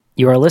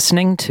You are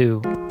listening to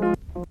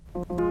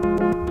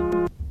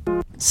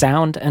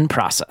Sound and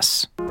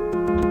Process.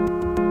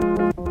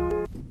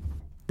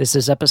 This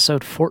is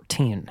episode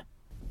 14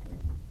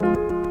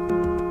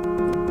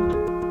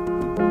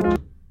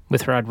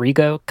 with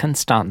Rodrigo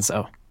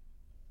Constanzo.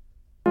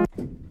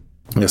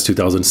 Yes,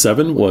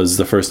 2007 was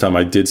the first time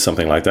I did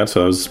something like that.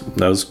 So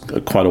that was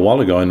quite a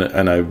while ago,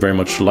 and I very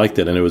much liked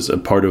it. And it was a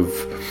part of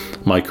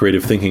my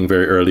creative thinking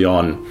very early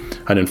on.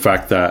 And in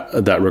fact,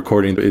 that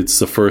recording, it's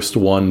the first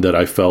one that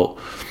I felt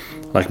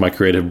like my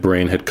creative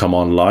brain had come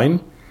online.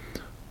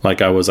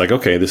 Like I was like,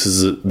 okay, this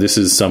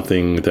is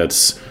something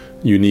that's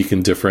unique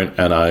and different,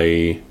 and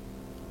I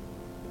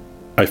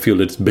feel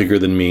it's bigger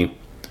than me,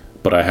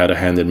 but I had a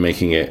hand in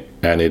making it,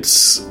 and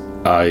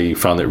I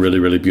found it really,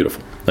 really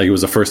beautiful. Like it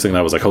was the first thing that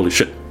I was like, holy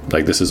shit,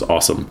 like this is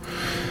awesome.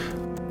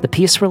 The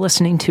piece we're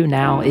listening to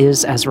now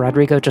is, as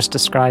Rodrigo just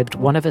described,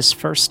 one of his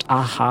first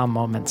aha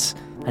moments,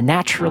 a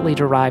naturally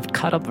derived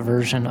cut-up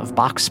version of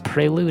Bach's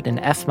Prelude in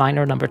F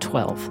minor number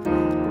 12.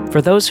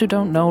 For those who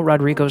don't know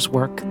Rodrigo's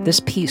work,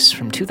 this piece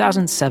from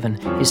 2007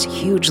 is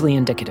hugely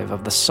indicative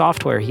of the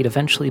software he'd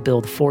eventually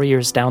build 4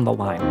 years down the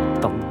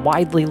line, the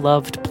widely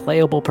loved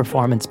playable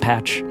performance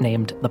patch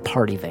named the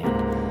Party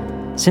Van.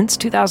 Since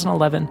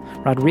 2011,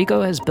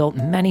 Rodrigo has built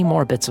many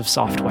more bits of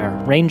software,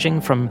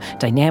 ranging from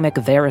dynamic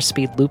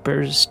Verispeed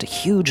loopers to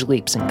huge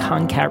leaps in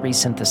Concat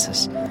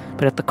resynthesis.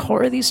 But at the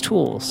core of these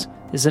tools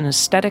is an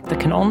aesthetic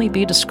that can only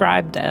be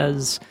described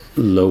as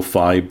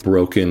lo-fi,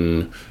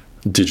 broken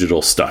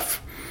digital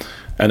stuff.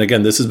 And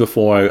again, this is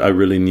before I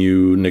really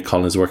knew Nick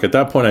Collins' work. At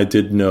that point, I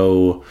did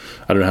know,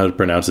 I don't know how to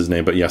pronounce his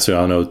name, but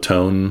Yasuano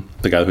Tone,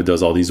 the guy who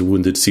does all these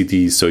wounded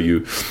CDs,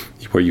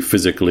 where you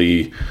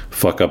physically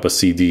fuck up a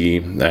CD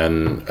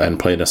and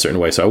play in a certain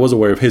way. So I was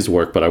aware of his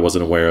work, but I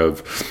wasn't aware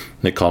of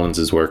Nick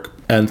Collins' work.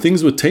 And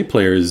things with tape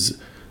players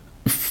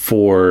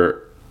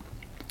for,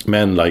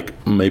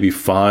 like maybe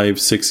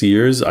 5-6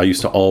 years, I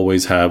used to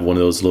always have one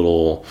of those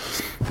little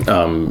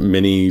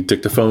mini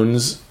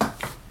dictaphones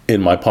in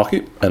my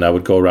pocket, and I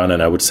would go around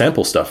and I would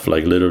sample stuff,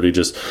 like literally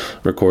just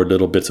record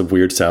little bits of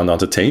weird sound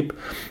onto tape.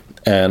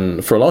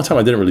 And for a long time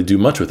I didn't really do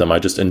much with them. I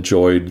just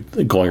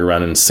enjoyed going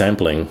around and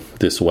sampling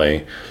this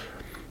way.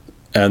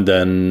 And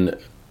then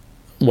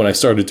when I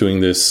started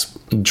doing this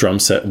drum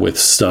set with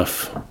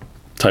stuff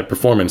type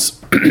performance,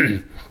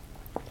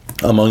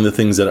 among the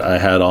things that I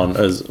had on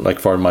as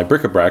like part of my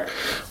bric-a-brac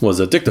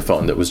was a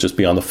dictaphone that was just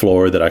be on the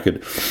floor that I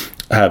could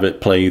have it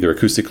play either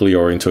acoustically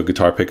or into a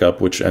guitar pickup,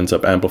 which ends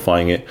up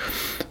amplifying it.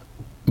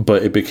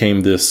 But it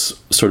became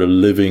this sort of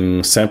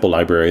living sample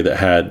library that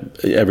had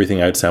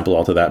everything I'd sampled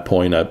onto that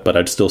point, but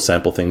I'd still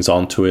sample things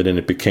onto it, and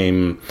it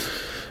became,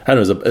 I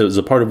don't know, it was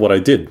a part of what I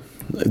did,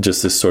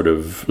 just this sort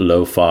of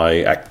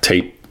lo-fi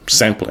tape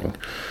sampling.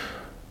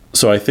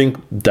 So I think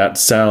that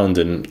sound,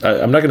 and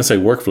I'm not going to say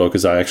workflow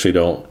because I actually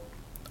don't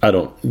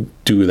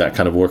do that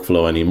kind of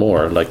workflow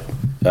anymore. Like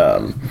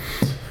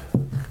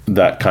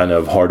that kind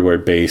of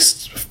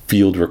hardware-based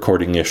field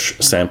recording-ish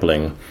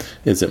sampling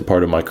isn't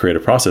part of my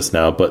creative process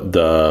now, but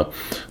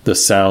the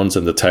sounds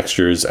and the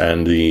textures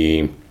and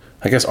the,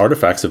 I guess,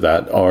 artifacts of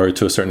that are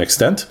to a certain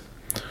extent.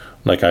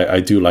 Like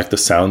I do like the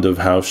sound of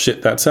how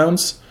shit that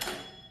sounds.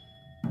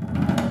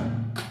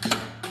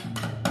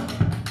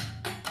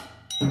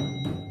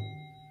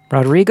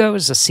 Rodrigo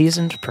is a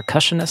seasoned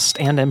percussionist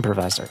and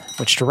improviser,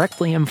 which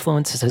directly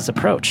influences his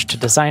approach to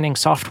designing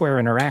software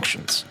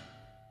interactions.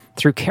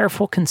 Through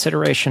careful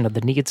consideration of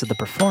the needs of the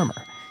performer,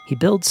 he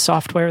builds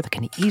software that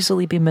can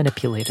easily be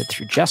manipulated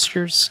through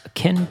gestures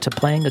akin to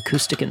playing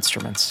acoustic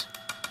instruments.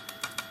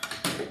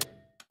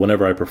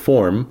 Whenever I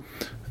perform,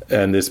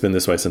 and it's been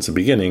this way since the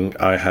beginning,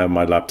 I have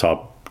my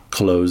laptop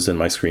closed and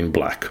my screen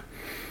black.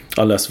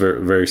 Unless for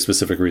a very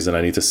specific reason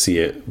I need to see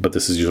it, but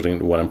this is usually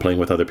when I'm playing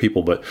with other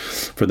people. But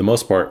for the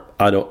most part,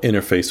 I don't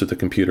interface with the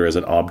computer as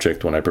an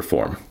object when I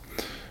perform.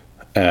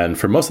 And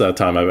for most of that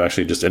time, I've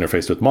actually just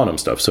interfaced with mono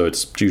stuff. So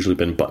it's usually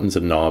been buttons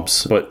and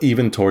knobs. But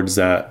even towards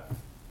that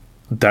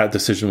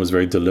decision was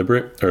very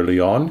deliberate early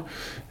on.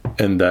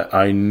 And that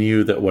I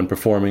knew that when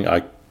performing,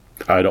 I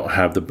don't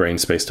have the brain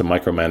space to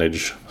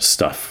micromanage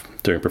stuff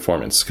during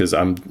performance, because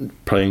I'm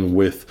playing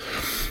with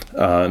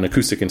an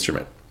acoustic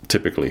instrument,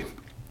 typically.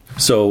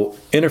 So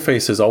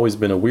interface has always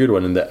been a weird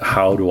one in that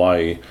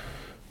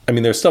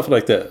there's stuff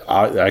like that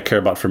I care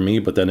about for me,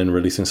 but then in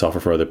releasing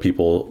software for other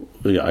people,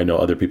 I know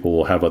other people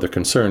will have other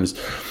concerns.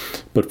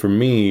 But for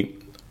me,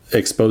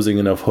 exposing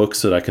enough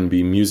hooks that I can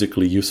be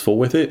musically useful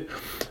with it,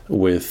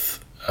 with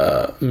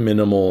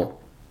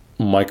minimal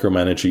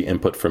micromanaging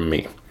input from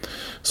me.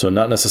 So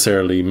not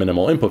necessarily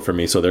minimal input for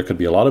me, so there could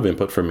be a lot of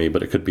input from me,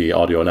 but it could be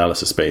audio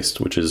analysis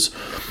based, which is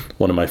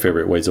one of my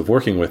favorite ways of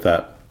working with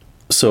that.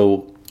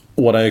 So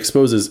what I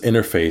expose as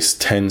interface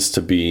tends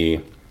to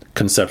be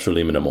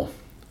conceptually minimal.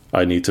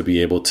 I need to be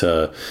able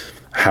to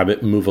have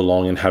it move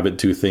along and have it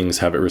do things,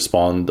 have it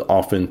respond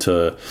often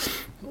to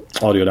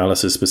audio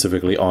analysis,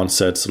 specifically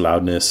onsets,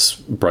 loudness,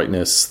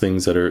 brightness,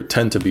 things that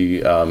tend to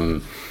be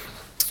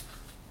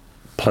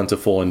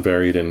plentiful and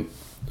varied in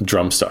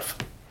drum stuff.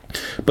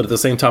 But at the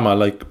same time, I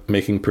like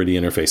making pretty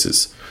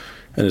interfaces.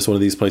 And it's one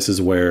of these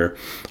places where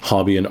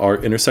hobby and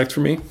art intersect for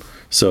me.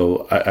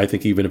 So I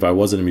think even if I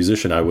wasn't a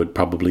musician, I would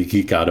probably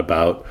geek out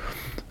about,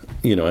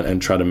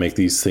 and try to make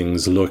these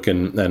things look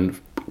and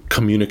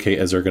communicate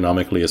as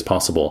ergonomically as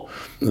possible.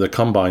 The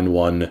Combine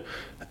 1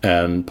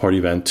 and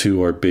Party Van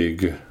 2 are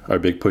big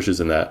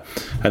pushes in that.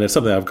 And it's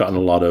something I've gotten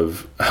a lot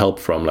of help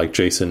from. Like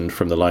Jason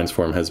from the Lines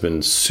Forum has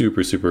been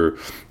super, super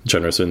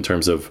generous in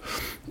terms of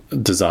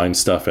design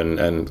stuff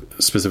and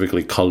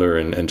specifically color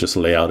and just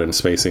layout and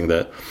spacing.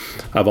 That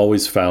I've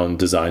always found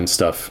design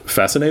stuff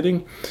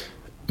fascinating,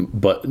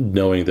 but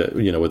knowing that,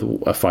 with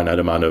a finite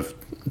amount of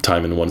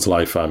time in one's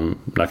life, I'm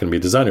not going to be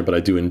a designer, but I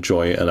do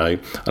enjoy it, and I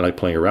like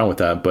playing around with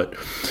that. But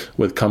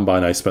with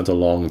Combine, I spent a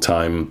long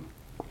time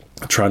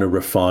trying to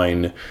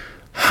refine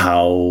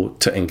how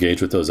to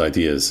engage with those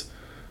ideas.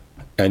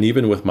 And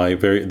even with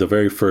the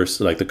very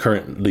first, like the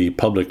currently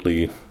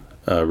publicly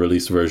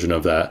released version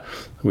of that,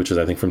 which is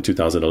I think from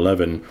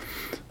 2011,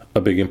 a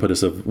big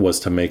impetus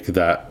was to make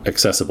that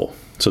accessible.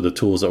 So the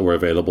tools that were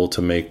available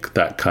to make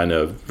that kind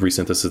of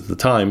resynthesis at the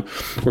time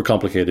were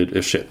complicated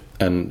as shit.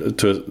 And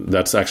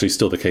that's actually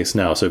still the case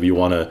now. So if you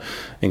want to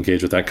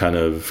engage with that kind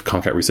of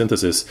concat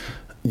resynthesis,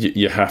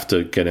 you have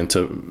to get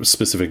into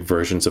specific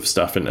versions of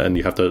stuff, and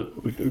you have to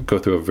go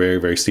through a very,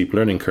 very steep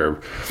learning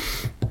curve.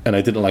 And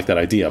I didn't like that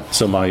idea.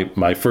 So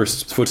my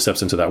first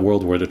footsteps into that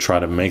world were to try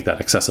to make that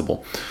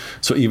accessible.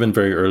 So even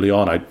very early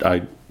on,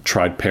 I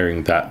tried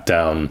paring that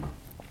down.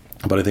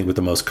 But I think with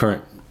the most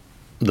current,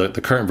 the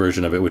current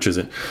version of it, which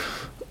isn't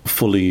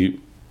fully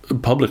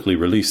publicly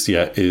released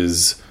yet,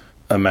 is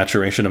a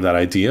maturation of that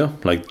idea,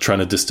 like trying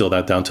to distill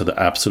that down to the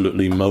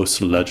absolutely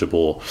most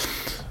legible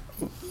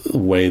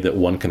way that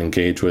one can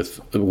engage with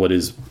what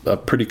is a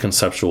pretty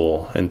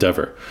conceptual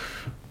endeavor.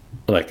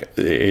 Like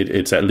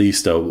it's at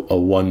least a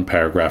one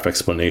paragraph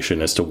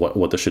explanation as to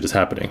what the shit is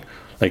happening.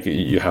 Like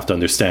you have to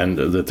understand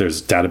that there's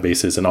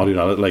databases and audio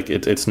knowledge. Like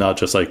it's not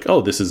just like,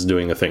 oh, this is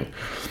doing a thing.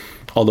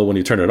 Although when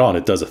you turn it on,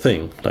 it does a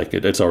thing. Like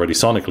it's already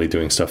sonically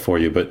doing stuff for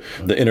you. But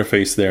the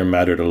interface there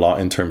mattered a lot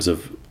in terms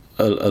of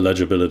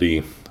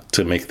legibility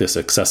to make this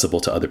accessible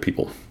to other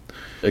people.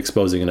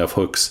 Exposing enough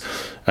hooks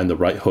and the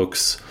right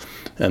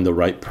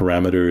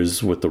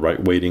parameters with the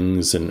right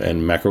weightings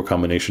and macro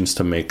combinations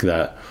to make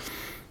that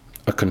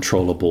a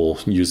controllable,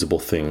 usable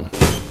thing.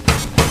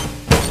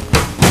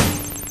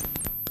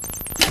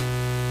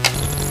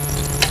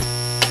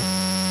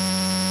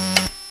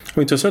 I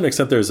mean, to a certain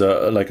extent, there's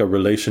a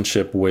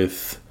relationship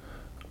with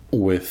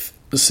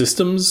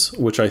systems,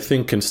 which I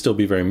think can still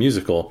be very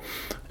musical,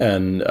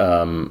 and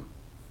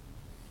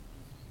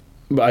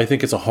but I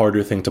think it's a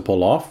harder thing to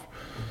pull off.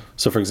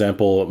 So, for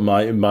example,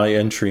 my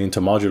entry into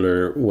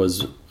modular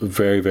was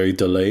very, very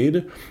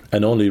delayed,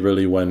 and only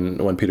really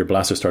when Peter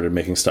Blaster started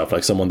making stuff,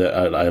 like someone that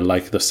I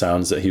like the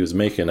sounds that he was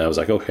making. I was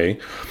like, okay,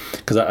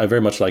 because I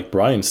very much like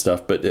Brian's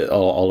stuff, but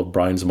all of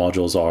Brian's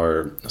modules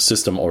are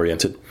system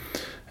oriented.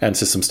 And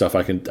system stuff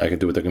I could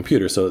do with the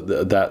computer, so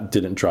that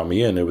didn't draw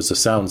me in. It was the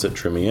sounds that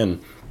drew me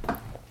in.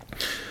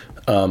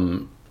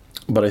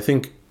 But I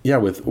think,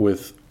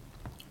 with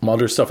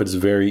modular stuff, it's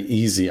very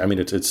easy. I mean,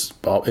 it's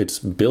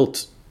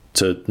built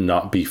to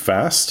not be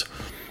fast.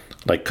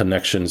 Like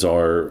connections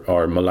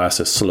are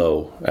molasses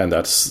slow, and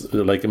that's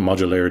like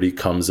modularity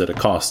comes at a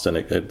cost, and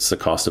it's the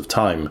cost of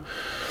time.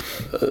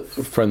 A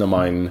friend of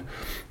mine,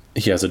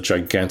 he has a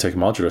gigantic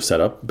modular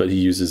setup, but he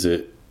uses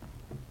it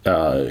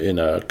in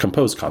a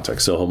composed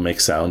context. So he'll make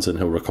sounds and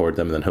he'll record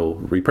them and then he'll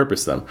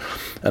repurpose them.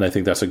 And I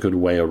think that's a good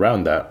way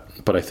around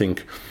that. But I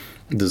think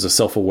there's a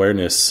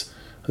self-awareness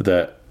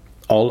that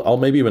I'll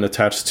maybe even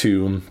attach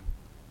to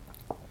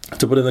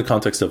put in the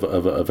context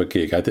of a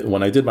gig.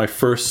 When I did my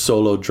first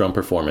solo drum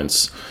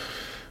performance,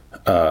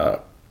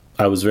 I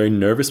was very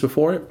nervous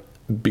before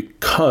it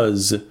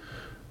because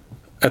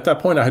at that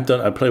point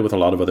I played with a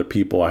lot of other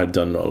people. I had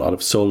done a lot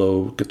of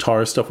solo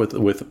guitar stuff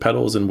with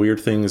pedals and weird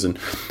things. And,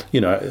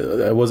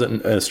 I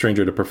wasn't a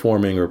stranger to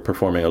performing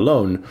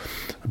alone,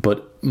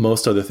 but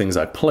most other things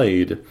I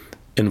played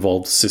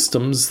involved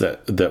systems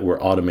that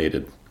were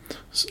automated.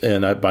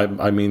 And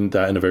I mean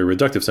that in a very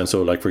reductive sense.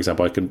 So like, for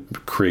example, I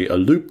could create a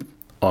loop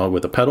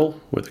with a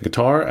pedal, with a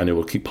guitar, and it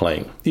will keep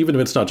playing. Even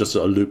if it's not just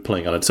a loop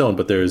playing on its own,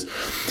 but there's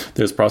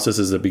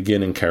processes that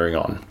begin and carry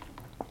on.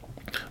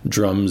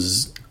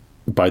 Drums,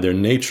 by their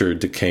nature,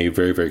 decay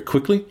very, very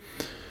quickly.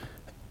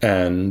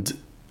 And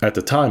at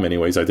the time,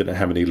 anyways, I didn't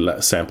have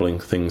any sampling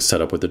things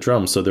set up with the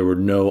drums, so there were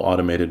no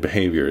automated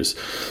behaviors.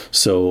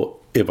 So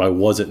if I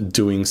wasn't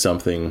doing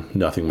something,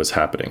 nothing was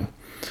happening.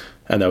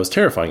 And that was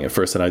terrifying at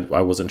first, and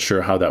I wasn't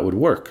sure how that would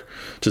work,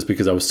 just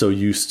because I was so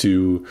used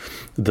to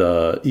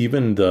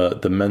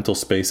the mental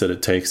space that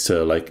it takes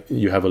to, like,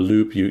 you have a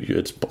loop,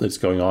 it's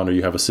going on, or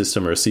you have a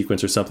system or a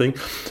sequence or something,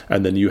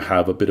 and then you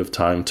have a bit of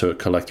time to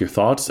collect your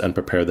thoughts and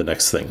prepare the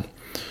next thing.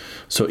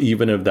 So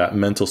even if that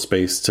mental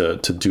space to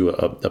do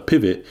a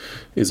pivot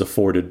is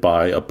afforded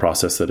by a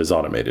process that is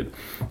automated,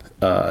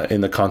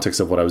 in the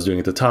context of what I was doing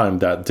at the time,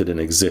 that didn't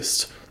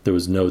exist. There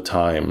was no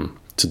time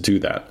to do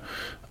that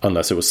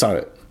unless it was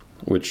silent,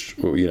 which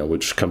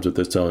comes with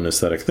its own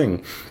aesthetic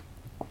thing.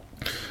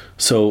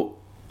 So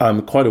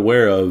I'm quite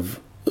aware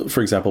of,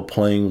 for example,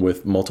 playing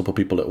with multiple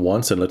people at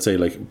once. And let's say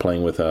like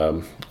playing with,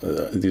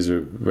 these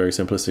are very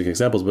simplistic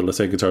examples, but let's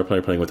say a guitar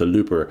player playing with a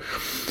looper.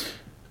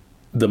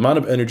 The amount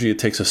of energy it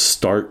takes to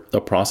start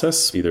a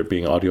process, either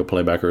being audio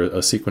playback or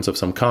a sequence of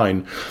some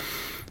kind,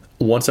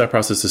 once that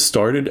process is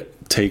started,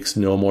 takes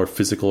no more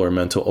physical or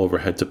mental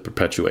overhead to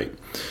perpetuate.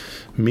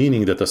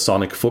 Meaning that the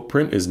sonic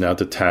footprint is now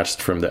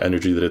detached from the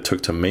energy that it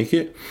took to make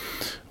it,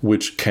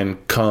 which can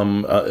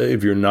come,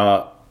 if you're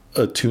not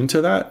attuned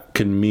to that,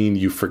 can mean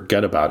you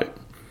forget about it,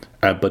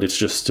 but it's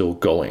just still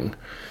going,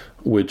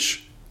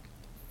 which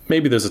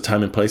maybe there's a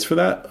time and place for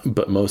that,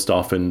 but most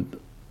often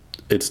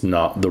it's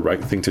not the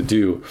right thing to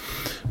do.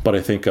 But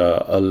I think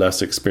a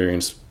less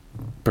experienced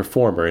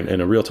performer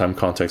in a real-time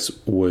context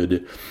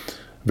would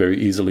very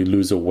easily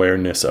lose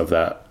awareness of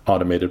that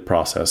automated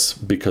process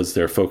because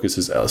their focus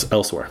is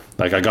elsewhere.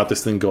 Like, I got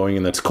this thing going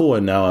and that's cool,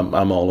 and now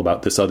I'm all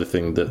about this other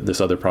thing,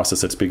 this other process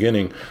that's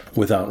beginning,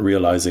 without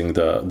realizing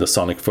the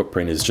sonic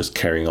footprint is just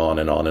carrying on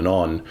and on and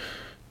on.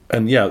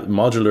 And yeah,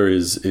 modular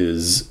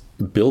is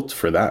built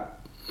for that.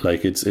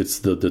 Like, it's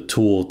the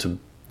tool to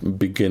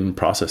begin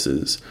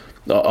processes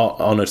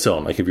on its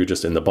own, like if you're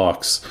just in the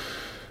box.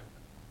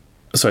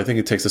 So I think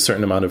it takes a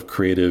certain amount of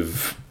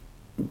creative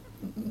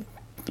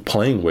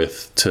playing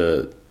with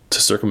to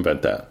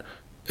circumvent that,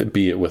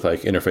 be it with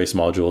like interface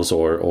modules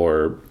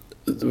or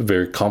a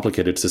very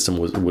complicated system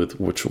with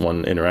which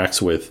one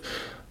interacts with,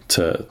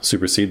 to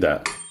supersede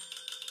that.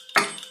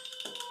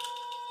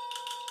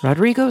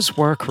 Rodrigo's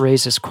work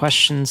raises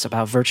questions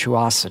about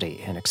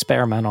virtuosity in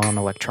experimental and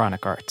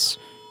electronic arts.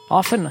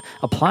 Often,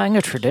 applying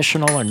a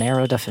traditional or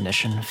narrow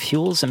definition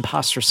fuels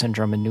imposter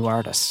syndrome in new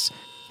artists.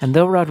 And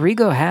though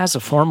Rodrigo has a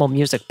formal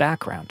music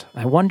background,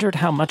 I wondered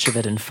how much of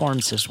it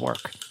informs his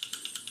work.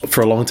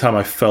 For a long time,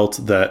 I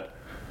felt that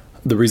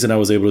the reason I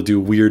was able to do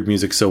weird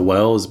music so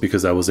well is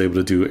because I was able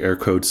to do, air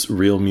quotes,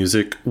 real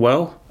music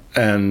well.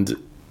 And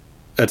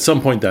at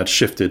some point that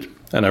shifted,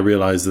 and I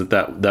realized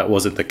that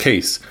wasn't the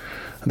case.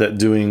 That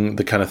doing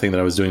the kind of thing that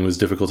I was doing was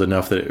difficult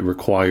enough that it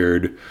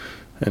required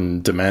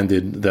and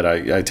demanded that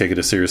I take it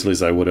as seriously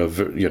as I would have,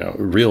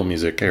 real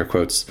music, air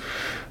quotes.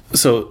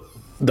 So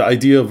the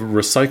idea of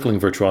recycling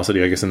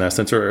virtuosity, I guess, in that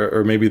sense,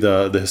 or maybe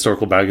the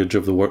historical baggage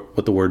of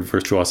what the word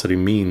virtuosity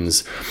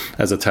means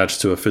as attached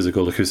to a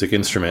physical acoustic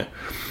instrument,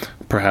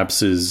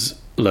 perhaps is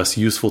less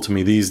useful to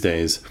me these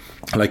days,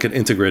 like an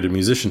integrated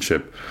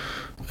musicianship.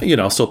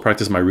 I'll still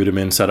practice my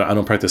rudiments. I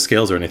don't practice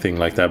scales or anything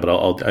like that,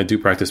 but I do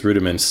practice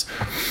rudiments.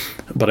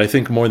 But I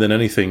think more than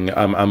anything,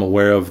 I'm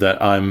aware of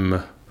that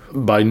I'm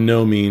by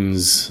no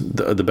means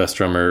the best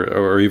drummer,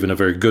 or even a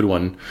very good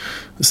one.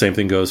 The same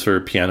thing goes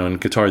for piano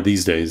and guitar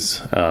these days.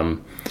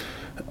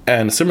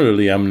 And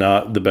similarly, I'm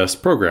not the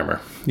best programmer.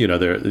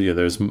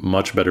 There's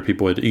much better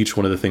people at each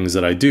one of the things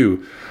that I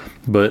do.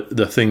 But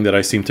the thing that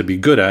I seem to be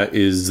good at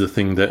is the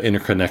thing that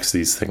interconnects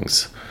these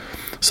things.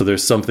 So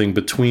there's something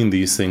between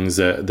these things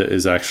that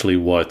is actually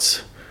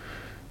what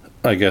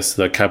I guess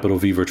the capital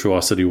V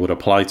virtuosity would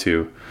apply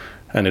to.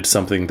 And it's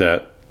something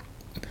that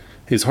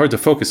is hard to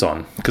focus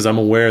on, because I'm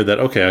aware that,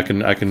 okay, I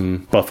can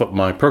buff up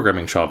my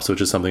programming chops,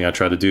 which is something I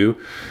try to do,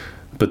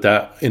 but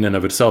that in and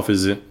of itself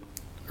isn't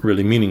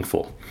really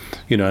meaningful.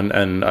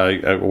 And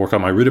I work on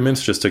my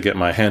rudiments just to get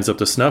my hands up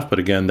to snuff, but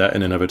again, that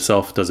in and of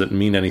itself doesn't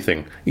mean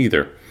anything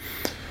either.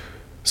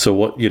 So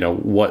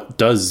what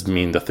does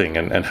mean the thing,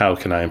 and how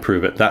can I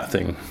improve at that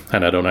thing?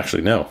 And I don't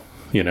actually know,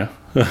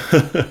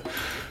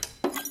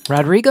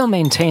 Rodrigo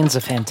maintains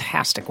a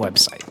fantastic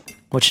website,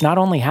 which not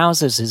only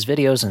houses his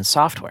videos and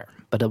software,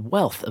 but a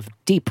wealth of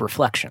deep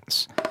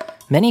reflections.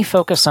 Many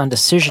focus on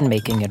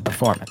decision-making and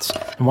performance,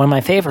 and one of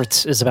my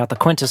favorites is about the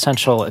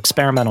quintessential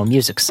experimental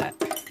music set.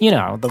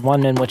 The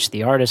one in which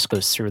the artist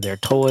goes through their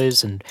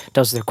toys and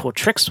does their cool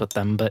tricks with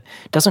them, but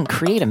doesn't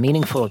create a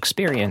meaningful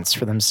experience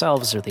for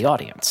themselves or the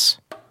audience.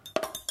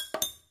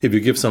 If you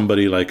give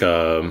somebody like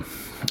a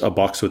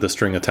box with a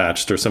string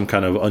attached or some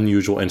kind of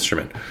unusual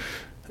instrument,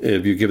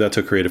 if you give that to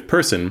a creative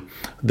person,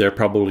 they're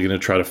probably going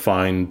to try to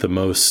find the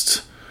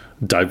most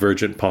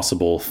divergent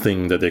possible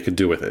thing that they could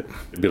do with it.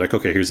 It'd be like,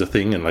 okay, here's a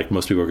thing, and like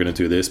most people are going to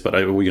do this, but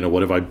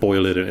what if I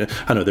boil it? And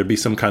I don't know, there'd be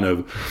some kind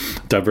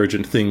of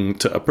divergent thing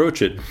to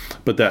approach it,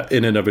 but that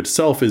in and of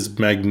itself is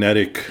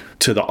magnetic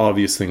to the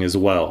obvious thing as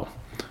well.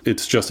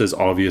 It's just as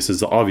obvious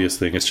as the obvious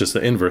thing. It's just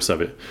the inverse of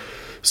it.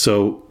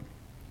 So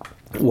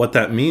what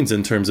that means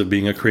in terms of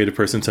being a creative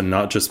person, to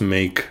not just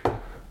make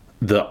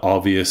the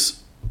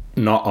obvious,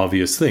 not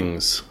obvious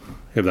things,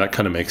 if that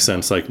kind of makes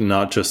sense, like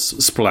not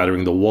just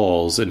splattering the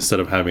walls instead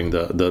of having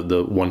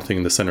the one thing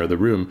in the center of the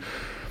room.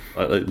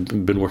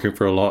 I've been working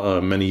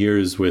for many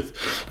years with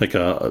like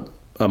a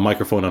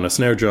microphone on a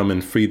snare drum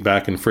and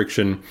feedback and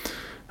friction.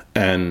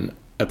 And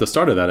at the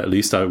start of that, at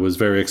least, I was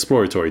very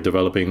exploratory,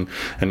 developing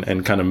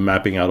and kind of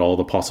mapping out all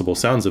the possible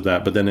sounds of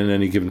that. But then in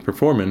any given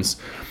performance,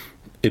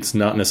 it's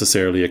not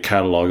necessarily a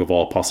catalog of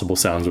all possible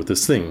sounds with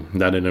this thing.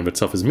 That in and of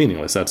itself is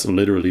meaningless. That's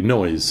literally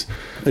noise.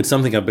 It's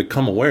something I've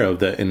become aware of,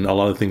 that in a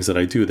lot of things that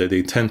I do, that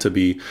they tend to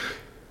be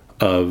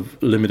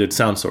of limited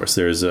sound source.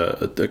 There's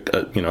a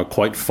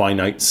quite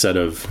finite set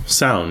of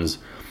sounds.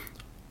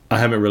 I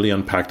haven't really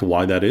unpacked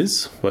why that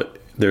is,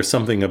 but there's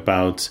something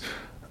about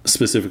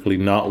specifically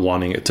not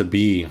wanting it to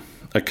be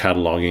a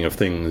cataloging of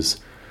things.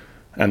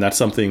 And that's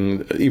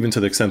something, even to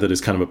the extent that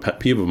is kind of a pet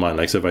peeve of mine.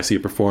 Like, so if I see a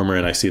performer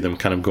and I see them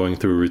kind of going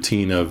through a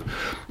routine of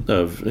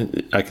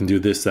I can do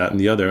this, that, and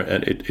the other,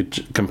 and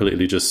it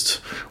completely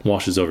just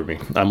washes over me.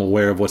 I'm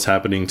aware of what's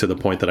happening to the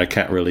point that I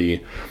can't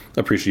really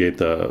appreciate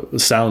the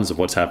sounds of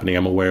what's happening.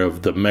 I'm aware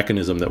of the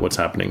mechanism that what's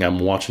happening. I'm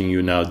watching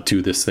you now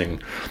do this thing.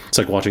 It's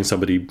like watching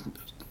somebody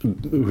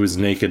who's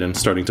naked and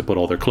starting to put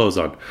all their clothes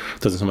on.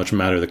 It doesn't so much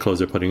matter the clothes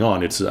they're putting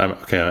on.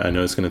 Okay, I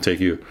know it's going to take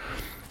you,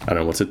 I don't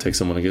know, what's it take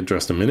someone to get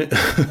dressed, a minute?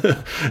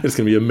 It's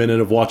going to be a minute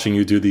of watching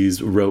you do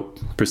these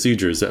rote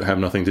procedures that have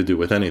nothing to do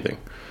with anything.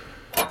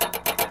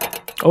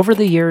 Over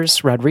the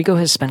years, Rodrigo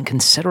has spent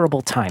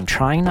considerable time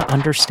trying to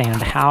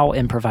understand how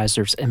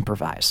improvisers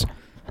improvise.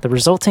 The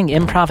resulting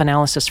improv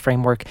analysis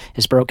framework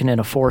is broken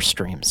into 4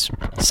 streams: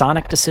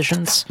 sonic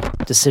decisions,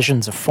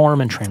 decisions of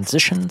form and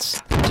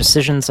transitions,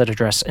 decisions that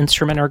address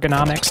instrument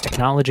ergonomics,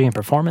 technology, and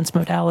performance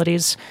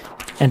modalities,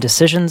 and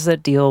decisions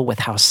that deal with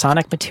how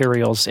sonic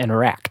materials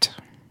interact.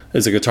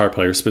 As a guitar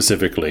player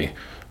specifically,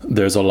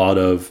 there's a lot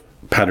of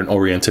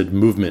pattern-oriented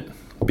movement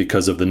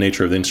because of the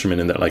nature of the instrument,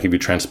 in that, like, if you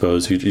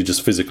transpose, you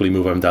just physically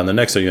move up and down the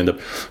neck, so you end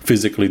up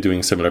physically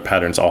doing similar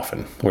patterns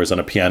often. Whereas on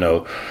a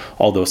piano,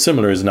 although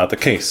similar, is not the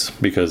case,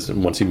 because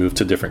once you move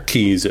to different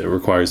keys, it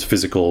requires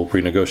physical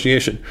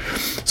renegotiation.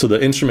 So the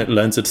instrument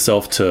lends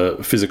itself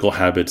to physical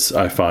habits,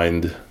 I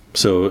find.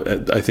 So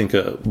I think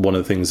one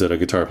of the things that a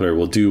guitar player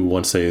will do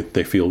once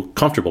they feel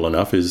comfortable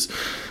enough is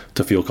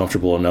to feel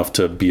comfortable enough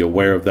to be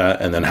aware of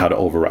that, and then how to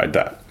override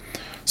that.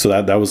 So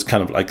that was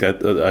kind of like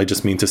that. I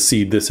just mean to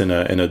seed this in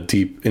a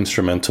deep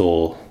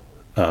instrumental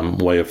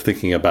way of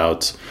thinking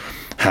about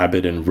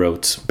habit and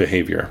rote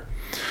behavior.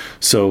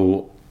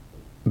 So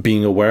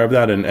being aware of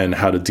that and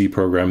how to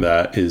deprogram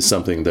that is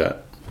something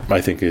that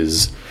I think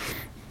is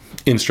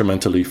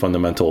instrumentally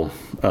fundamental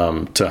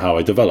to how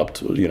I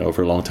developed,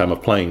 over a long time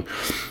of playing.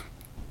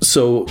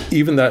 So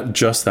even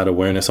that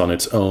awareness on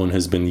its own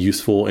has been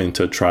useful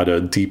to try to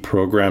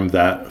deprogram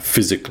that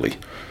physically.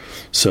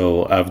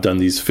 So I've done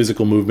these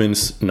physical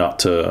movements, not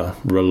to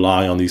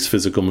rely on these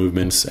physical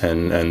movements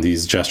and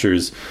these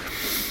gestures.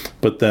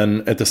 But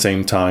then at the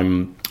same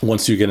time,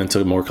 once you get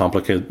into more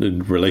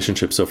complicated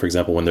relationships, so for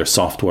example, when there's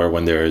software,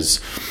 when there's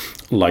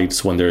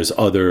lights, when there's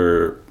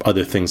other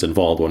things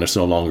involved, when it's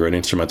no longer an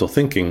instrumental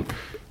thinking,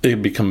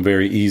 it becomes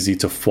very easy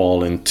to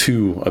fall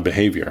into a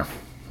behavior.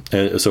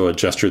 So a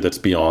gesture that's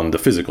beyond the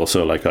physical,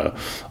 so like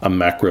a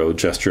macro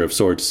gesture of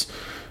sorts,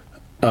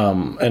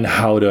 and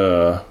how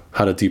to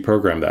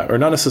deprogram that, or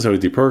not necessarily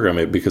deprogram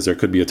it, because there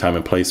could be a time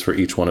and place for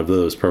each one of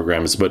those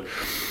programs, but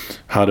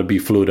how to be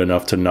fluid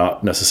enough to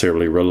not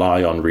necessarily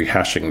rely on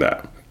rehashing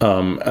that.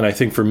 And I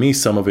think for me,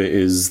 some of it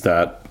is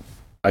that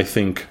I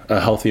think a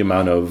healthy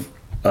amount of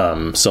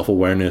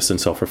self-awareness and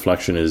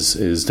self-reflection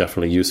is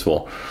definitely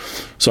useful.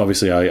 So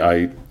obviously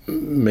I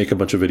make a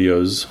bunch of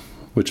videos,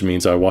 which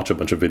means I watch a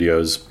bunch of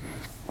videos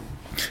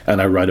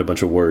and I write a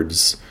bunch of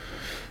words.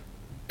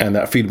 And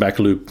that feedback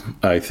loop,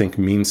 I think,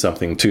 means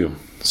something too.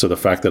 So the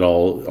fact that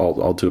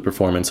I'll do a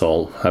performance,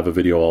 I'll have a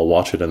video, I'll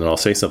watch it, and then I'll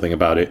say something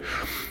about it,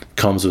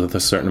 comes with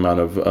a certain amount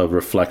of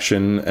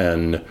reflection,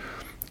 and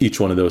each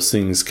one of those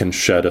things can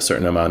shed a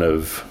certain amount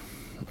of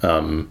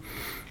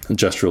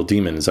gestural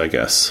demons, I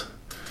guess.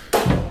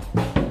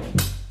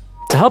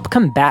 To help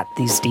combat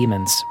these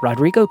demons,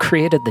 Rodrigo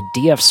created the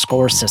DF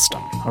Score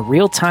system, a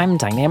real-time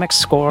dynamic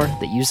score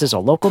that uses a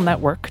local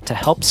network to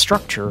help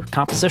structure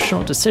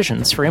compositional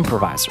decisions for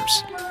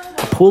improvisers.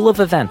 A pool of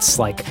events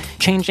like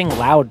changing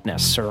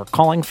loudness or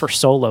calling for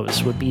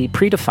solos would be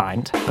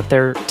predefined, but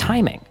their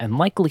timing and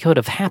likelihood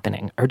of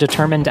happening are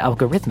determined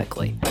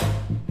algorithmically.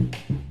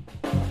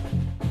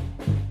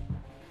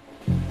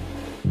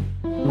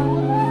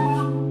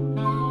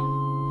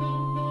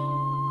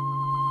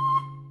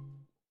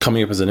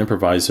 Coming up as an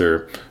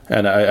improviser,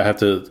 and I have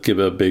to give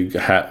a big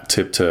hat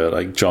tip to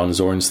like John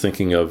Zorn's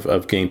thinking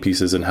of game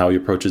pieces and how he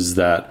approaches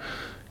that,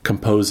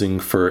 composing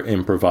for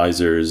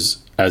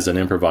improvisers as an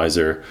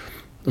improviser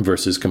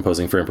versus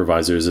composing for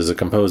improvisers as a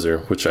composer,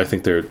 which I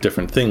think they're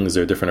different things,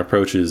 they're different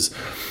approaches.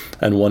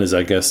 And one is,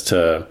 I guess,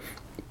 to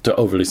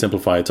overly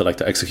simplify it,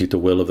 to execute the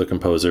will of the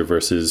composer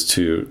versus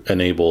to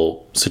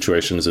enable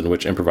situations in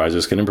which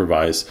improvisers can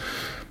improvise.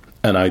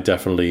 And I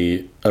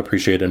definitely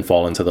appreciate and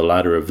fall into the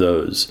latter of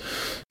those.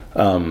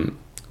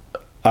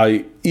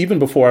 Even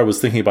before I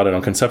was thinking about it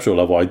on conceptual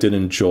level, I did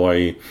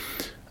enjoy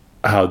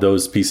how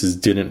those pieces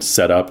didn't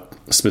set up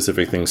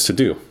specific things to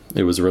do.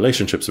 It was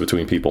relationships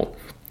between people.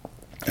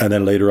 And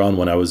then later on,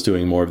 when I was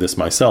doing more of this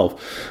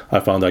myself, I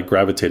found I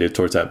gravitated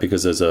towards that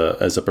because as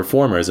a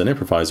performer, as an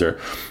improviser,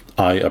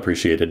 I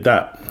appreciated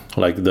that.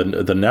 Like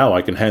the now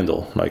I can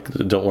handle. Like,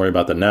 don't worry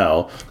about the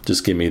now.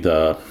 Just give me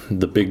the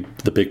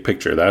big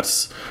picture.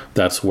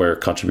 That's where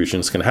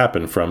contributions can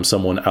happen from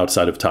someone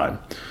outside of time.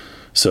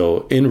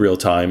 So in real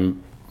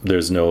time,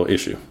 there's no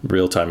issue.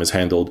 Real time is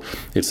handled.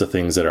 It's the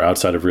things that are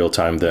outside of real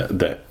time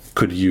that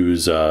could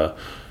use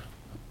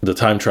the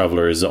time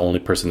traveler is the only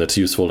person that's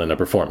useful in a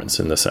performance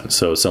in the sense.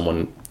 So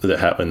someone that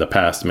have in the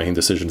past making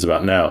decisions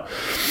about now.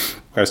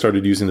 I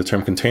started using the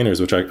term containers,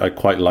 which I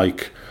quite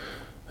like,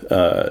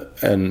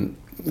 and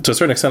to a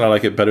certain extent I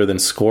like it better than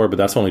score, but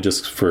that's only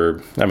just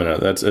for, I mean,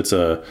 it's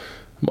a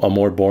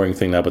more boring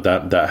thing now, but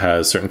that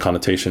has certain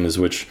connotations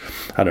which,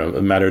 I don't know,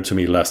 it mattered to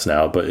me less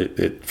now, but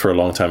it for a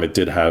long time it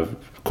did have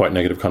quite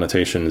negative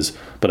connotations,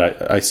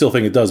 but I still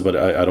think it does, but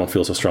I don't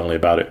feel so strongly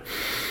about it.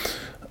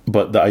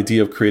 But the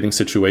idea of creating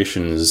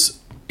situations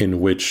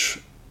in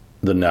which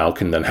the now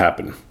can then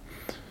happen.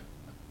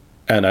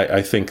 And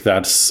I think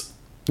that's,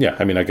 yeah,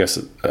 I mean, I guess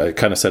I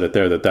kind of said it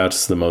there,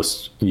 that's the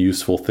most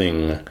useful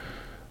thing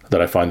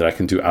that I find that I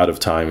can do out of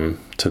time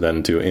to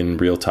then do in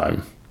real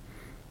time.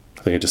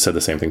 I think I just said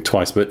the same thing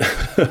twice, but...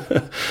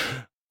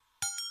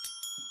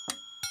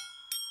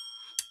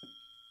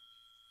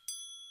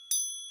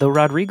 Though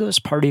Rodrigo's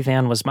party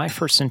van was my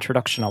first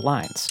introduction to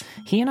lines,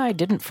 he and I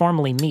didn't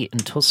formally meet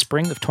until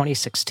spring of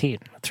 2016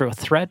 through a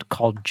thread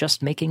called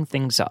Just Making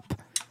Things Up.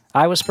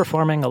 I was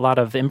performing a lot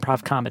of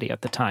improv comedy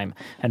at the time,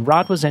 and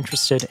Rod was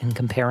interested in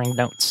comparing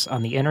notes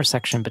on the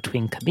intersection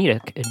between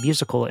comedic and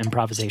musical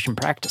improvisation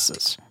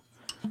practices.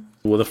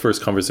 One of the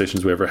first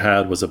conversations we ever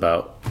had was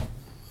about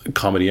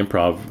comedy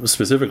improv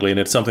specifically, and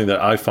it's something that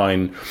I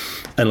find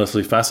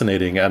endlessly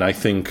fascinating, and I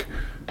think...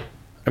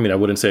 I mean, I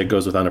wouldn't say it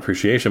goes without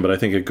appreciation, but I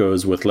think it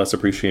goes with less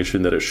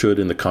appreciation than it should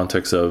in the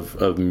context of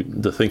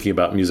the thinking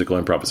about musical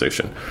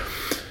improvisation.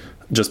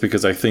 Just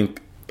because I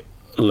think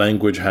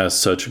language has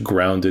such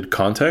grounded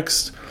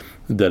context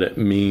that it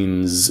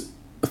means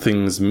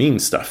things mean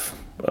stuff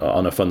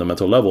on a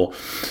fundamental level.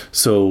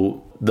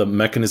 So the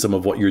mechanism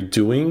of what you're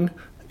doing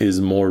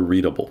is more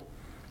readable.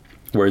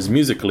 Whereas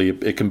musically,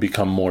 it can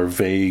become more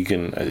vague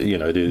and,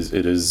 it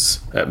is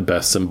at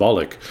best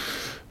symbolic.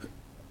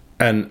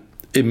 And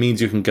it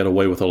means you can get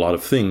away with a lot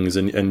of things,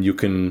 and you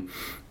can,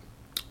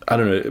 I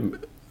don't know,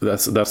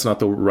 that's not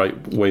the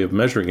right way of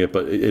measuring it,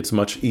 but it's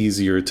much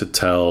easier to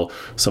tell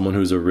someone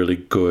who's a really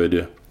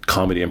good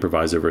comedy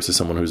improviser versus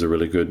someone who's a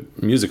really good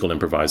musical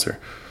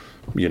improviser.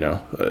 I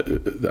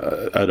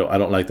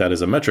don't like that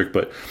as a metric,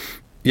 but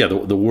yeah,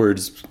 the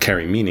words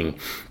carry meaning.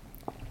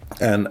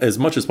 And as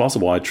much as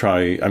possible, I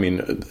try,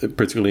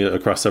 particularly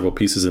across several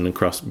pieces and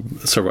across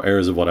several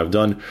areas of what I've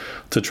done,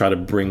 to try to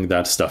bring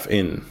that stuff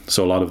in.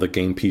 So a lot of the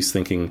game piece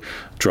thinking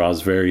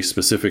draws very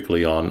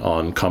specifically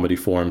on comedy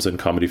forms and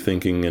comedy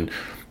thinking, and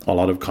a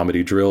lot of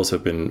comedy drills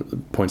have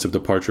been points of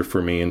departure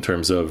for me in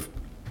terms of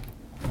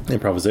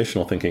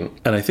improvisational thinking.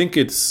 And I think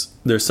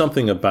there's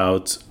something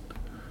about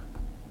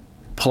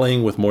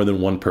playing with more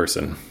than one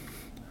person,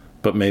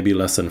 but maybe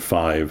less than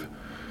five.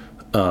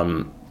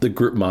 The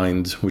group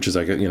mind, which is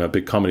like a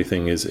big comedy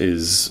thing,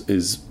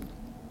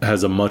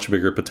 has a much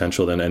bigger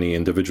potential than any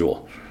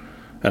individual,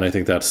 and I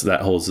think that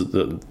holds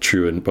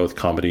true in both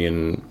comedy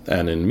and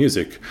in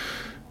music.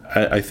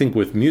 I think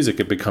with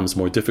music it becomes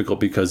more difficult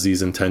because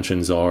these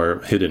intentions are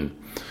hidden.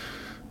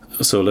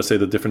 So let's say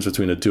the difference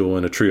between a duo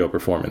and a trio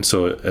performance.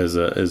 So as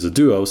a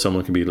duo,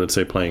 someone can be, let's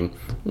say, playing,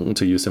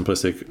 to use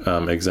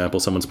simplistic example,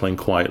 someone's playing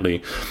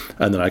quietly,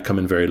 and then I come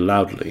in very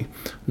loudly.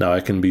 Now I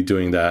can be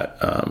doing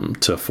that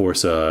to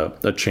force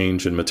a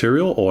change in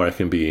material, or I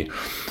can be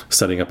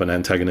setting up an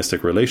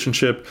antagonistic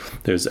relationship.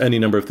 There's any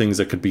number of things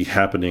that could be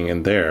happening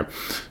in there.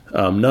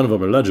 None of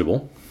them are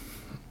legible.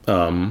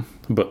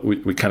 But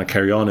we kind of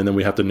carry on, and then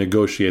we have to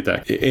negotiate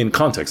that in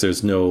context.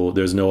 There's no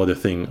other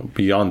thing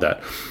beyond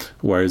that.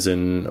 Whereas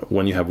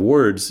when you have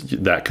words,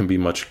 that can be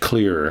much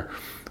clearer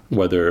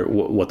whether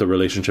what the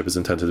relationship is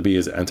intended to be.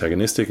 Is it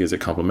antagonistic? Is it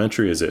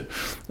complementary? Is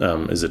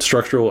it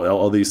structural?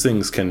 All these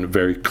things can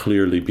very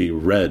clearly be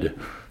read.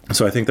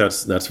 So I think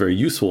that's very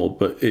useful,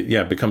 but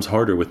it becomes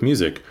harder with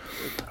music.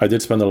 I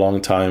did spend a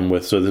long time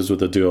this was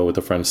with a duo with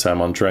a friend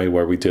Sam Andre,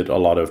 where we did a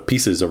lot of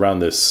pieces around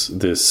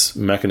this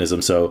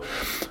mechanism. So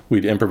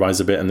we'd improvise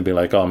a bit and then be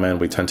like, oh man,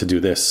 we tend to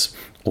do this,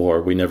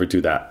 or we never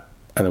do that.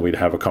 And then we'd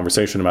have a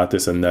conversation about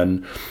this, and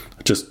then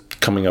just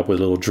coming up with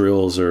little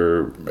drills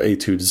or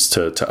etudes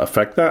to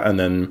affect that, and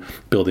then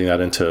building that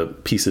into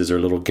pieces or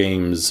little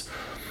games,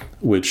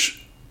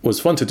 which was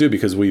fun to do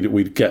because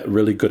we'd get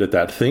really good at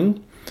that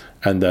thing.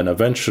 And then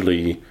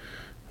eventually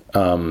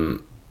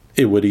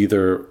it would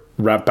either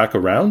wrap back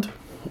around,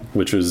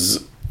 which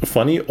was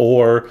funny,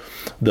 or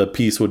the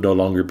piece would no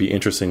longer be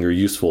interesting or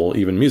useful,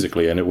 even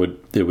musically, and it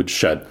would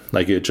shed.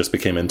 Like, it just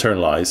became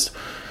internalized.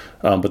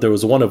 But there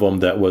was one of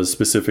them that was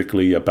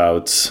specifically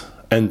about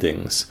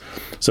endings.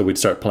 So we'd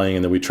start playing,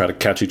 and then we'd try to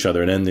catch each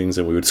other in endings,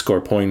 and we would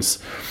score points.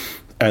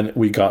 And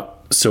we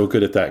got so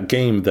good at that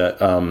game that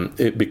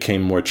it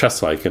became more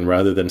chess-like. And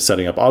rather than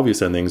setting up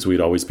obvious endings,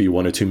 we'd always be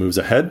one or two moves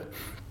ahead.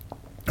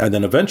 And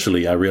then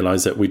eventually I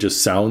realized that we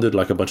just sounded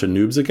like a bunch of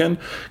noobs again,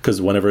 because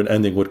whenever an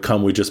ending would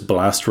come, we just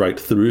blast right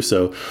through.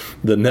 So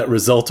the net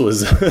result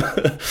was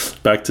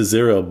back to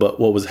zero. But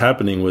what was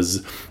happening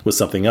was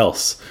something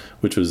else,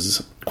 which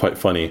was quite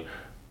funny.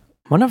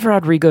 One of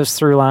Rodrigo's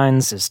through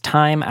lines is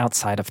time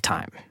outside of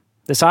time.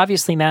 This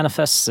obviously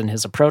manifests in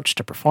his approach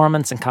to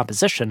performance and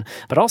composition,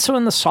 but also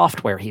in the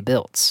software he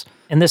builds.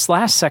 In this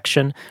last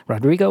section,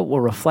 Rodrigo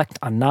will reflect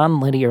on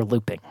nonlinear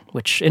looping,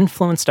 which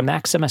influenced a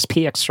Maxim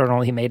SP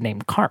external he made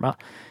named Karma,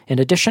 in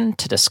addition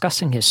to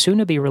discussing his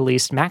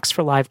soon-to-be-released Max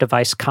for Live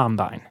device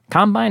Combine.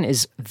 Combine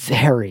is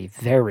very,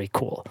 very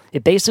cool.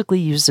 It basically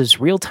uses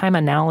real-time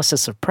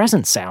analysis of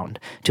present sound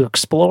to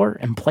explore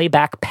and play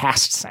back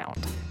past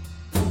sound.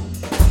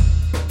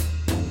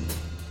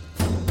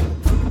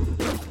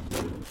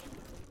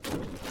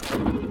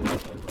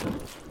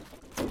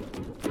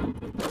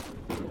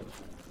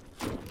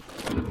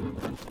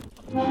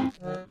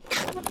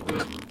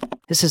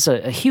 This is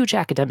a huge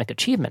academic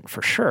achievement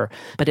for sure,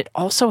 but it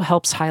also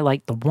helps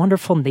highlight the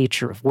wonderful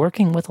nature of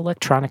working with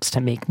electronics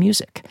to make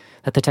music,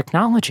 that the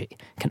technology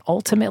can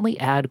ultimately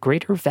add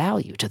greater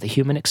value to the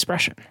human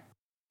expression.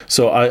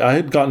 So I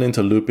had gotten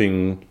into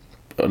looping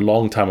a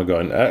long time ago,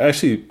 and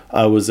actually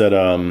I was at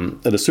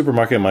a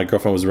supermarket and my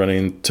girlfriend was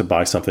running to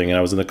buy something, and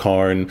I was in the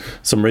car and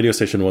some radio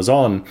station was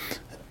on,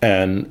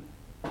 and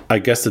I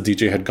guess the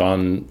DJ had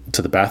gone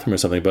to the bathroom or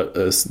something, but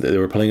they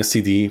were playing a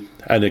CD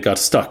and it got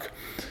stuck.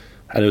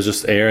 And it was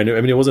just air, and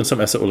it wasn't some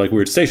like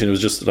weird station. It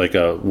was just like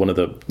one of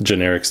the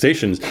generic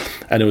stations,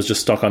 and it was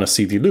just stuck on a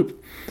CD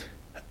loop.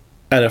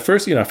 And at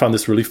first, I found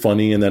this really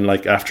funny, and then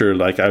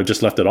after I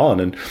just left it on,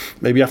 and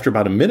maybe after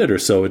about a minute or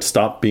so, it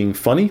stopped being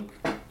funny,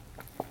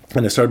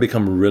 and it started to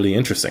become really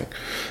interesting.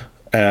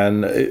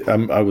 And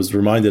I was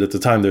reminded at the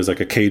time there's a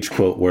Cage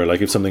quote where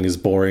if something is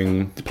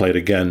boring, play it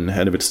again,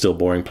 and if it's still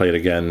boring, play it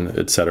again,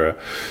 etc.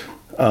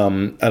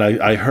 And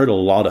I heard a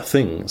lot of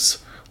things.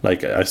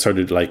 I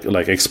started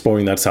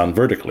exploring that sound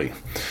vertically.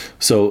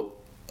 So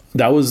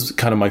that was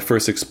kind of my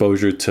first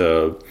exposure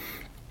to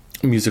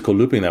musical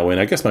looping that way. And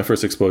I guess my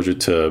first exposure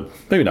to,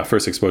 maybe not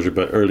first exposure,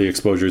 but early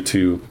exposure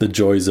to the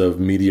joys of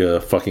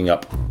media fucking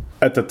up.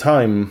 At the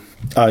time,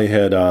 I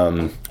had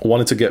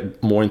wanted to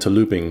get more into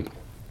looping.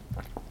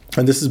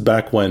 And this is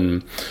back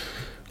when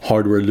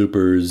hardware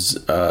loopers,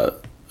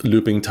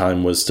 looping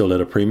time was still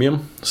at a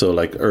premium. So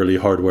early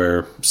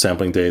hardware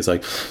sampling days,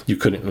 you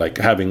couldn't,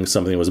 having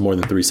something that was more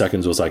than 3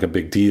 seconds was a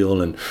big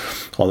deal and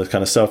all this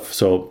kind of stuff.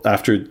 So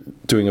after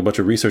doing a bunch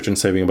of research and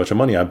saving a bunch of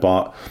money, I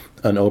bought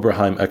an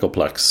Oberheim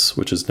Echoplex,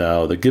 which is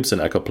now the Gibson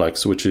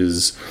Echoplex, which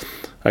is,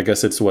 I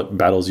guess it's what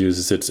Battles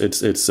uses.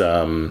 It's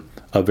a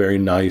very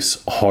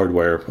nice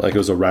hardware, it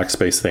was a rack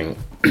space thing.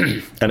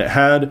 And it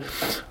had,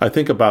 I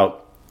think about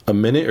a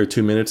minute or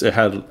 2 minutes, it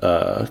had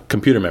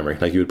computer memory.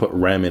 You would put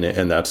RAM in it,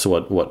 and that's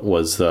what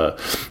was the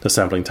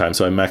sampling time.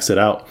 So I maxed it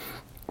out.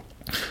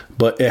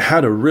 But it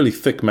had a really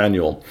thick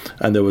manual,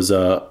 and there was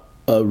a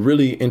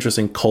really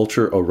interesting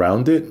culture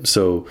around it.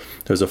 So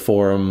there's a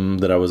forum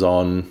that I was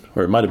on,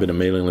 or it might have been a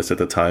mailing list at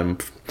the time,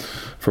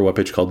 for a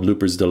webpage called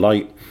Looper's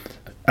Delight.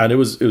 And it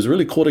was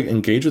really cool to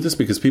engage with this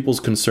because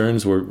people's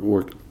concerns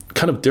were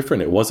kind of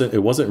different. It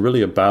wasn't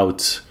really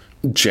about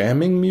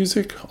jamming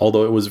music,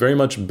 although it was very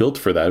much built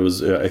for that. It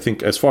was, I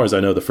think, as far as I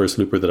know, the first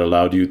looper that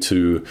allowed you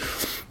to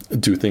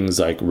do things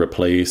like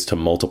replace, to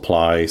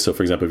multiply. So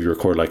for example, if you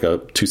record a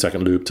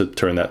 2-second loop, to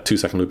turn that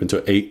 2-second loop into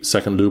an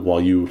 8-second loop while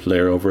you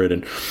layer over it.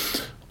 And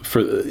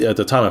at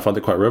the time I found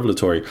it quite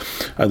revelatory.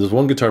 And there's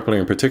one guitar player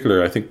in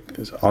particular, I think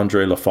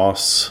Andre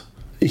Lafosse,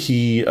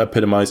 he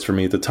epitomized for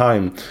me at the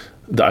time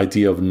the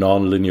idea of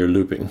non-linear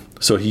looping.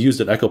 So he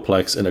used an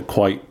Echoplex in a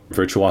quite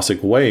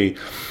virtuosic way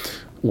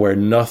where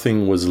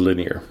nothing was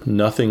linear.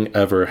 Nothing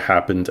ever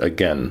happened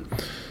again.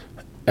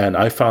 And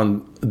I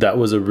found that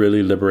was a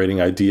really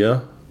liberating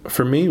idea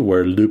for me,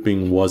 where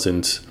looping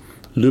wasn't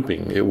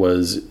looping. It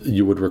was,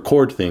 you would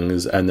record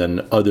things and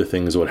then other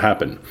things would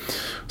happen.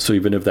 So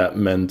even if that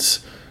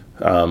meant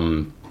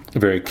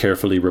very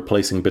carefully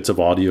replacing bits of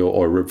audio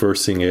or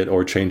reversing it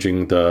or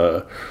changing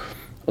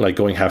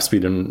going half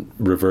speed and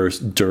reverse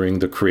during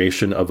the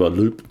creation of a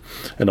loop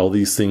and all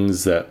these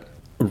things, that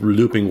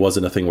looping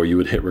wasn't a thing where you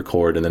would hit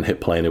record and then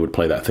hit play and it would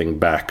play that thing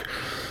back.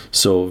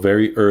 So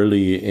very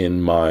early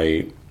in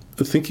my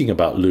thinking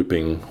about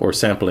looping or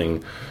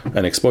sampling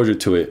and exposure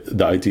to it,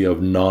 the idea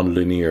of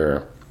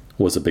non-linear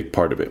was a big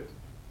part of it.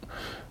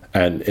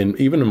 And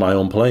even in my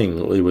own playing,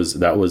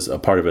 that was a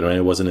part of it. I mean,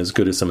 it wasn't as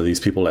good as some of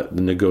these people at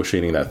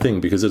negotiating that thing,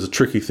 because it's a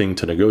tricky thing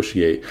to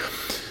negotiate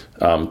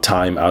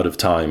time out of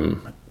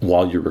time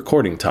while you're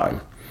recording time.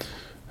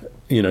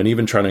 And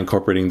even trying to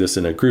incorporating this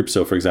in a group.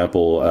 So for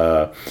example,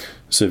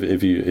 so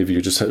if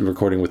you're just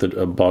recording with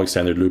a bog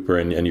standard looper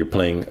and you're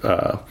playing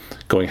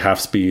going half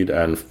speed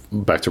and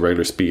back to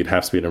regular speed,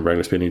 half speed and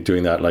regular speed, and you're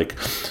doing that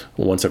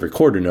once every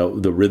quarter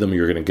note, the rhythm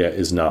you're going to get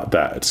is not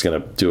that. It's going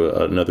to do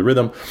another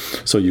rhythm.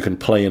 So you can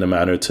play in a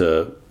manner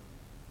to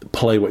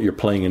play what you're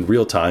playing in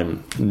real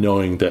time,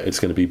 knowing that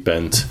it's going to be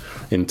bent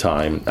in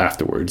time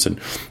afterwards, and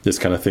this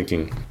kind of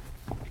thinking.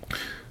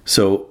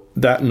 So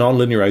that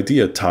nonlinear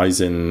idea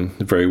ties in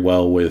very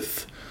well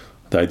with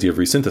the idea of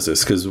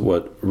resynthesis, because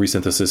what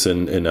resynthesis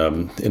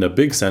in a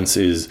big sense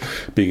is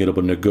being able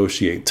to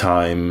negotiate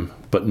time,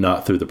 but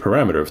not through the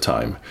parameter of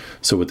time.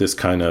 So with this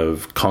kind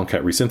of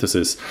concat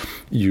resynthesis,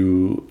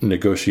 you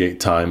negotiate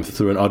time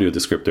through an audio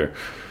descriptor.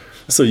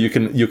 So you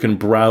can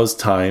browse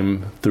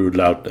time through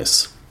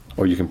loudness,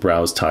 or you can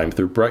browse time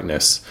through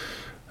brightness.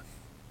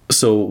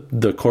 So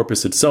the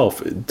corpus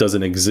itself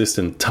doesn't exist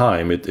in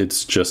time.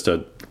 It's just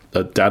a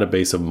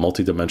database of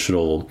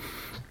multidimensional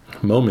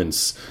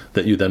moments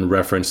that you then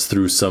reference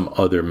through some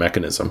other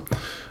mechanism.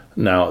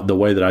 Now, the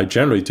way that I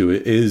generally do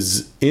it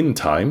is in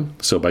time,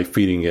 so by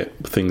feeding it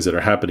things that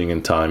are happening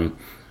in time.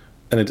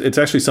 And it's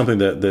actually something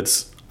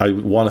that's I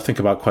want to think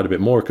about quite a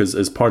bit more, because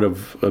as part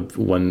of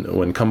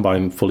when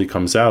Combine fully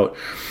comes out,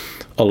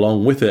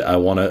 along with it, I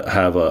want to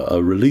have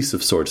a release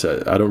of sorts.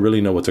 I don't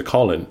really know what to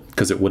call it,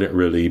 because it wouldn't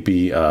really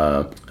be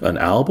an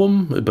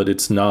album, but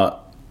it's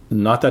not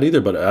that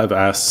either. But I've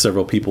asked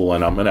several people,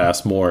 and I'm going to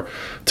ask more,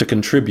 to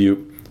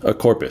contribute a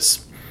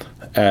corpus.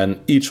 And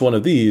each one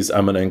of these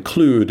I'm going to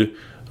include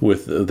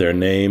with their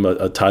name,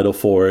 a title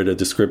for it, a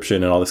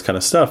description, and all this kind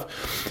of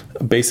stuff,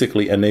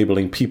 basically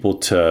enabling people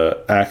to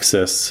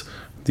access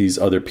these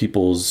other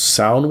people's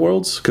sound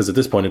worlds, because at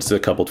this point it's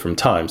decoupled from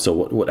time, so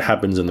what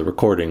happens in the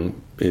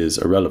recording is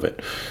irrelevant.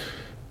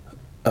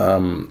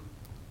 And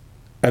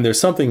there's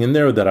something in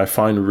there that I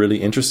find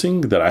really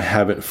interesting that I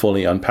haven't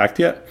fully unpacked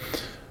yet,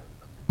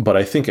 but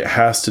I think it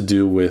has to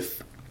do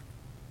with,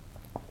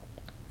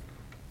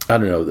 I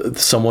don't know,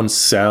 someone's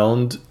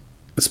sound,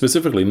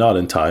 specifically not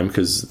in time,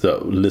 because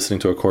listening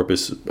to a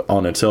corpus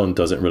on its own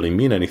doesn't really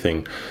mean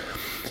anything.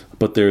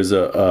 But there's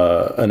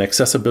an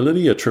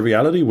accessibility, a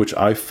triviality, which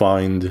I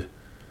find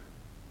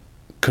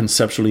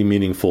conceptually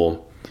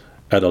meaningful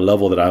at a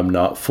level that I'm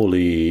not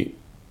fully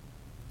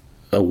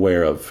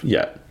aware of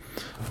yet.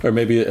 Or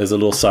maybe as a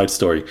little side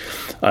story,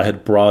 I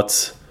had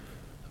brought,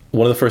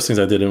 one of the first things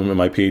I did in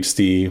my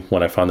PhD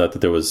when I found out that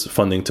there was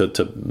funding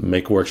to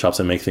make workshops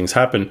and make things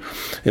happen,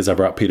 is I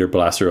brought Peter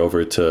Blaster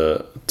over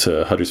to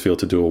Huddersfield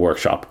to do a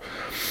workshop.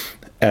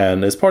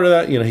 And as part of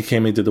that, he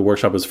came and did the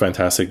workshop. It was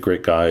fantastic,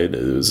 great guy. It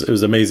was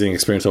an amazing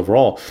experience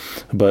overall.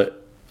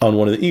 But on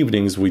one of the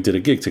evenings, we did a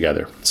gig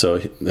together. So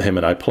him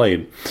and I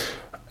played.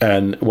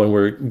 And when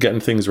we're getting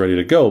things ready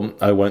to go,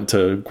 I went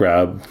to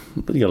grab,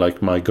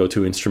 like my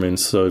go-to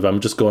instruments. So if I'm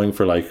just going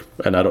for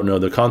and I don't know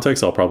the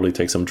context, I'll probably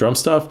take some drum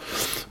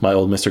stuff, my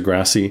old Mr.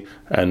 Grassi,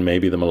 and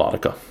maybe the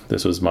melodica.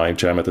 This was my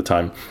jam at the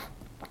time.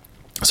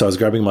 So I was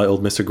grabbing my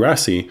old Mr.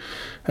 Grassi,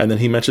 and then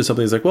he mentioned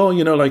something. He's like, well,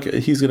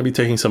 he's going to be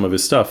taking some of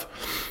his stuff.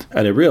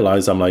 And I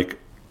realized, I'm like,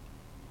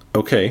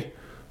 okay,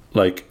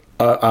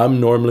 I'm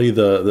normally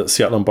the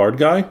Seat Lombard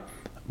guy,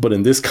 but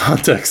in this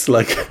context,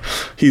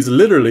 he's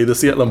literally the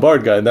Seat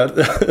Lombard guy. And that,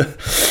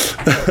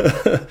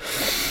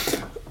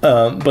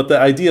 but the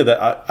idea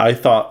that I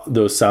thought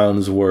those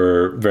sounds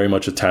were very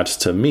much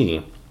attached to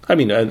me. I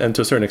mean, and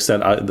to a certain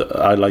extent,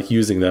 I like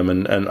using them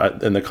and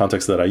in the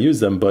context that I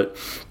use them, but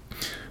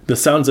the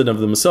sounds in of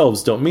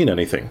themselves don't mean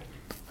anything.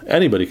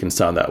 Anybody can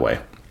sound that way.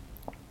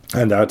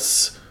 And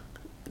that's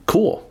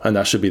cool. And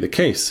that should be the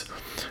case.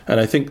 And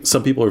I think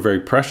some people are very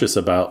precious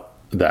about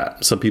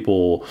that. Some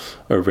people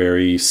are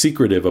very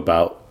secretive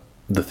about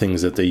the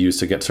things that they use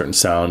to get certain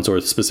sounds, or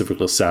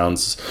specific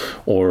sounds,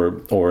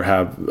 or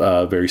have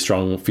very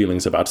strong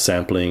feelings about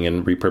sampling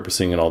and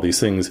repurposing and all these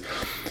things.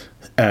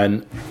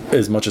 And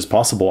as much as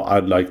possible,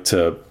 I'd like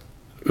to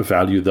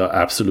value the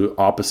absolute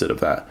opposite of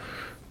that.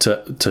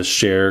 To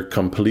share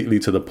completely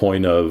to the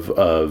point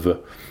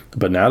of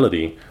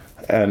banality.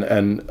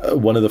 And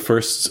one of the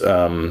first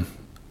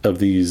of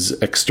these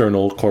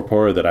external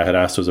corpora that I had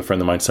asked was a friend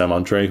of mine, Sam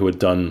Andre, who had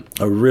done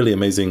a really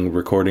amazing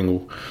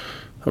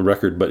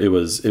record, but it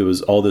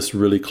was all this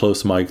really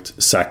close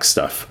mic'd sax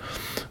stuff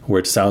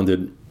where it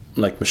sounded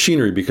like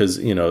machinery, because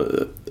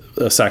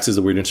a sax is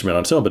a weird instrument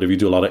on its own, but if you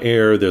do a lot of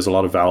air, there's a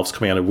lot of valves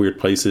coming out of weird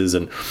places,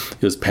 and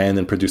it was panned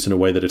and produced in a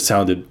way that it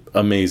sounded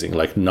amazing,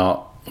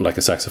 not like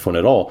a saxophone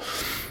at all.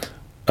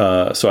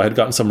 So I had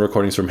gotten some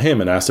recordings from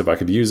him and asked if I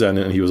could use that,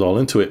 and he was all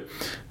into it.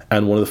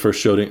 And one of the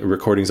first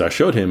recordings I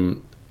showed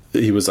him,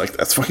 he was like,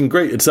 that's fucking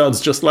great. It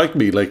sounds just like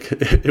me.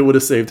 It would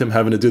have saved him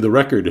having to do the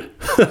record.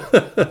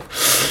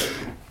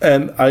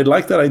 And I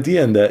like that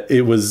idea, in that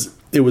it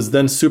was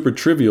then super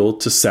trivial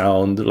to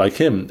sound like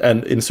him.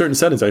 And in certain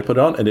settings, I put it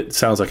on and it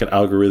sounds like an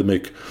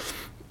algorithmic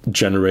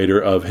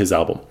generator of his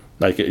album.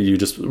 You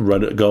just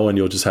go and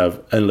you'll just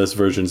have endless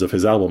versions of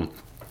his album.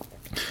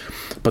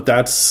 But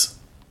that's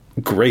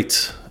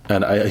great.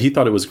 And he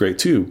thought it was great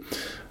too.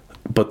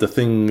 But the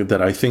thing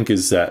that I think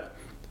is that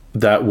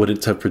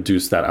wouldn't have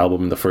produced that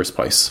album in the first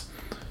place.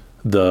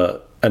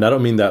 And I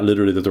don't mean that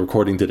literally that the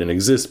recording didn't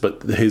exist,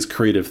 but his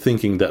creative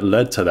thinking that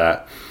led to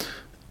that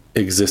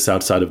exists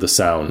outside of the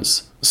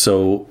sounds.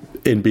 So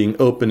in being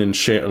open and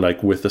share,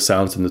 with the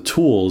sounds and the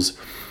tools,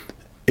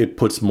 it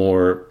puts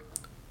more,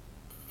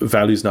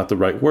 value's not the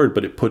right word,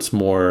 but it puts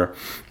more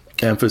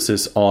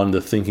emphasis on the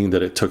thinking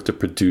that it took to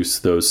produce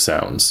those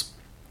sounds.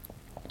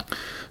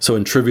 So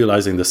in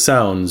trivializing the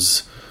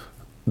sounds,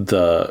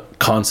 the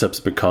concepts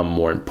become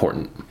more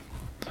important.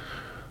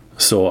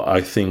 So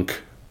I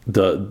think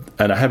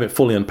and I haven't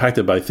fully unpacked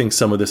it, but I think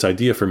some of this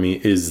idea for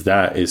me is to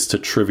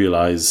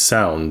trivialize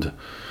sound.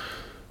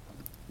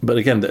 But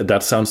again,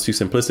 that sounds too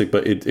simplistic,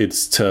 but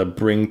it's to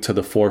bring to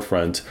the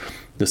forefront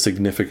the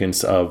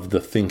significance of the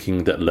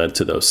thinking that led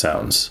to those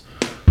sounds.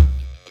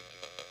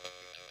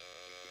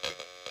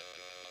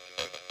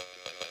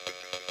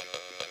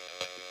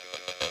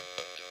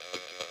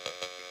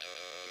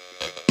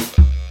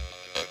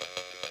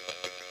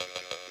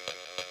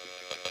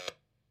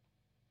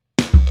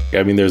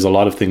 I mean, there's a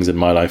lot of things in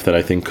my life that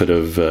I think could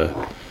have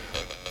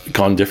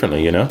gone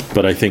differently, you know,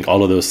 but I think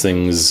all of those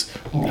things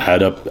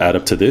add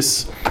up to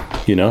this,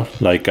 you know,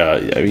 like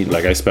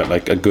I spent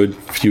like a good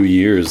few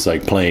years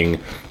like playing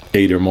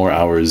 8 or more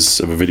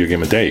hours of a video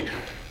game a day,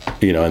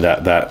 you know, and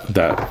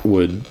that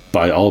would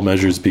by all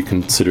measures be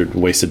considered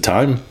wasted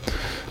time.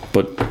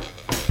 But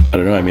I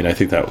don't know, I mean, I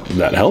think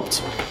that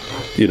helped,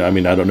 you know, I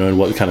mean, I don't know in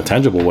what kind of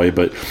tangible way,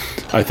 but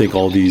I think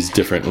all these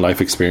different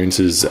life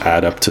experiences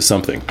add up to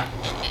something,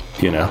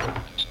 you know,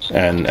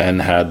 and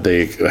had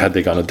they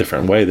gone a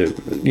different way,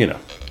 that, you know,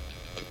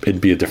 it'd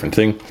be a different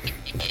thing.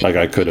 Like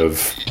I could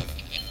have,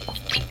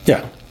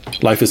 yeah,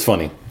 life is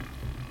funny,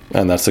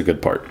 and that's a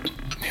good part,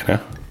 you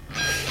know.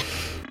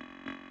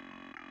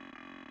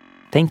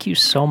 Thank you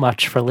so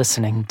much for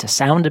listening to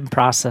Sound in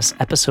Process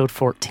episode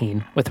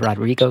 14 with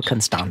Rodrigo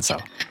Constanzo.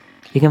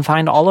 You can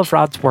find all of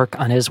Rod's work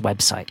on his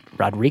website,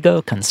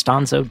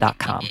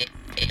 rodrigoconstanzo.com.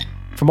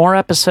 For more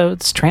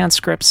episodes,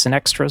 transcripts, and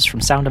extras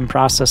from Sound in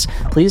Process,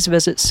 please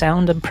visit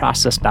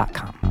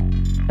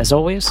soundinprocess.com. As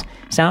always,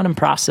 Sound in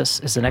Process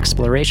is an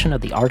exploration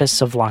of the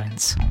artists of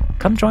lines.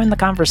 Come join the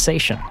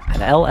conversation at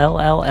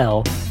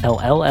LLLL.co.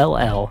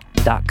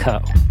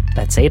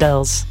 That's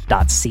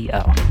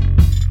 8Ls.co.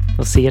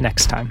 We'll see you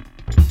next time.